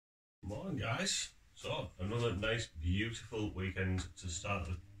Morning guys. So another nice beautiful weekend to start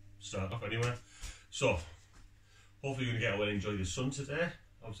off anyway. So hopefully you're going to get away and enjoy the sun today.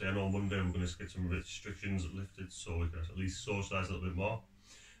 Obviously I know Monday we're going to get some restrictions lifted so we can at least socialise a little bit more.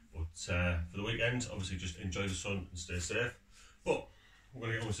 But for the weekend obviously just enjoy the sun and stay safe. But we're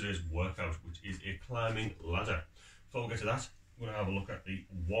going to get on with today's workout, which is a climbing ladder. Before we get to that, we're going to have a look at the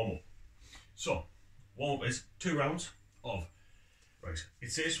warm-up. So warm-up is 2 rounds of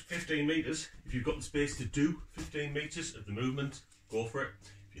it says 15 metres. If you've got the space to do 15 metres of the movement, go for it.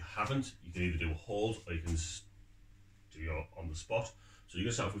 If you haven't, you can either do a hold or you can do your on the spot. So you're going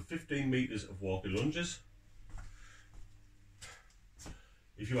to start off with 15 metres of walking lunges.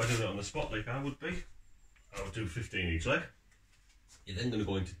 If you are doing it on the spot like I would do 15 each leg. You're then going to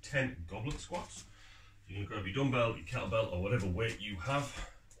go into 10 goblet squats. You can grab your dumbbell, your kettlebell or whatever weight you have,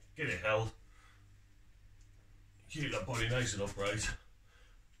 get it held. Keep that body nice and upright,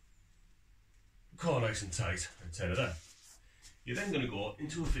 core nice and tight, and 10 of them. You're then going to go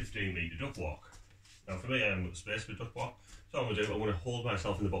into a 15 metre duck walk. Now for me I haven't got the space for a duck walk, so I'm going to hold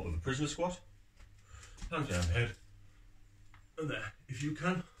myself in the bottom of a prisoner squat, hands behind the head, and there. If you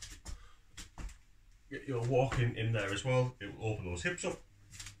can, get your walking in there as well, it will open those hips up.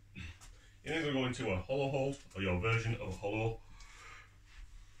 You're then going to go into a hollow hold, or your version of a hollow,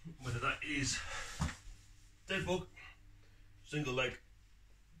 whether that is dead bug, single leg,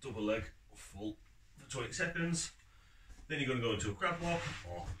 double leg, full for 20 seconds. Then you're going to go into a crab walk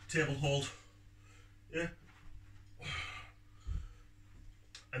or table hold, yeah.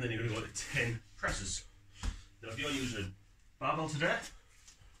 And then you're going to go into 10 presses. Now if you're using a barbell today,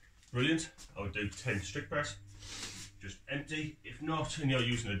 brilliant, I would do 10 strict press, just empty. If not, and you're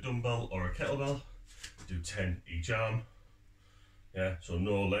using a dumbbell or a kettlebell, do 10 each arm, yeah, so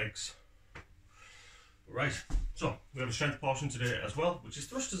no legs. Right, so we have a strength portion today as well, which is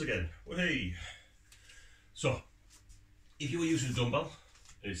thrusters again. Whee! So, if you were using a dumbbell,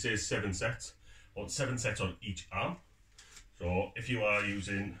 and it says 7 sets, I want 7 sets on each arm. So if you are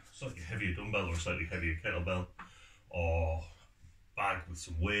using a slightly heavier dumbbell or a slightly heavier kettlebell, or bag with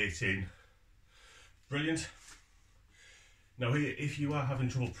some weight in, brilliant. Now here, if you are having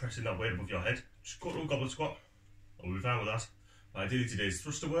trouble pressing that weight above your head, just go to a goblet squat, and we'll be fine with that. Ideally today's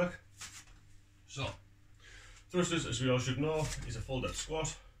thruster work. So, thrusters, as we all should know, is a full depth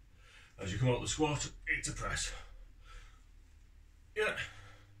squat. As you come out of the squat, it's a press. Yeah.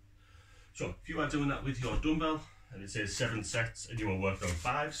 So if you are doing that with your dumbbell and it says 7 sets and you are working on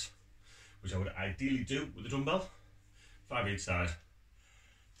 5s, which I would ideally do with a dumbbell, 5 each side,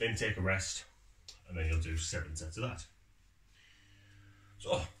 then take a rest, and then you'll do 7 sets of that.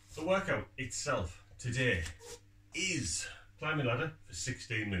 So the workout itself today is climbing ladder for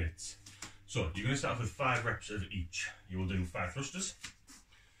 16 minutes. So you're going to start off with 5 reps of each. You will do 5 thrusters.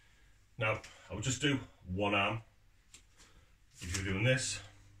 Now, I would just do one arm. If you're doing this,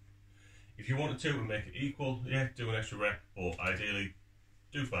 if you wanted to and make it equal, yeah, do an extra rep, but ideally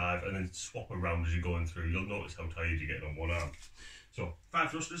do 5 and then swap around as you're going through. You'll notice how tired you're getting on one arm. So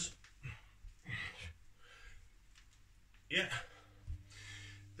 5 thrusters. Yeah.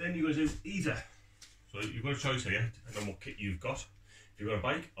 Then you're going to do either. So you've got a choice here, depending on what kit you've got. If you've got a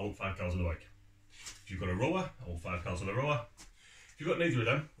bike, I want 5 calories on the bike. If you've got a rower, I want 5 calories on the rower. If you've got neither of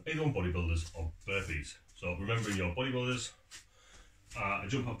them, either on bodybuilders or burpees. So remembering your bodybuilders are a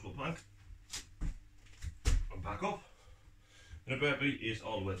jump up to a plank and back up. And a burpee is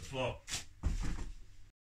all the way to the floor